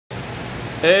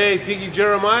Hey, Tiki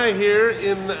Jeremiah here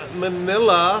in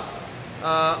Manila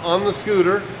on the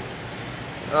scooter.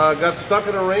 Got stuck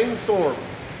in a rainstorm.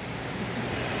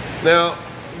 Now,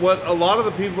 what a lot of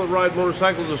the people that ride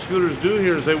motorcycles or scooters do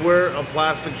here is they wear a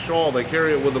plastic shawl. They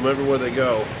carry it with them everywhere they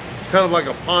go. It's kind of like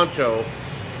a poncho,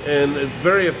 and it's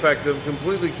very effective,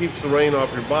 completely keeps the rain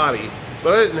off your body.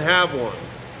 But I didn't have one.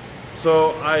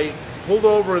 So I pulled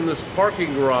over in this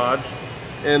parking garage,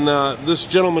 and this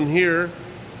gentleman here,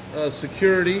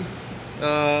 security,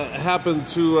 happened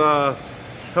to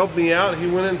help me out. He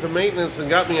went into maintenance and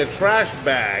got me a trash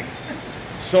bag.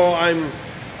 So I'm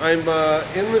in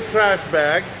the trash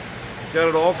bag, got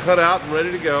it all cut out and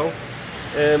ready to go.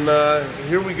 And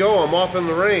here we go. I'm off in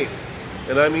the rain,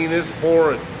 and I mean it's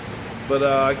pouring. But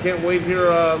I can't wait here.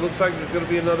 Looks like there's going to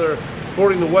be another,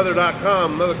 according to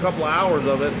weather.com, another couple of hours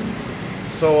of it.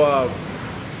 So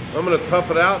I'm going to tough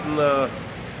it out and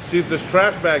see if this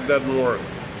trash bag doesn't work.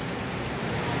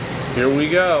 Here we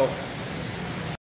go.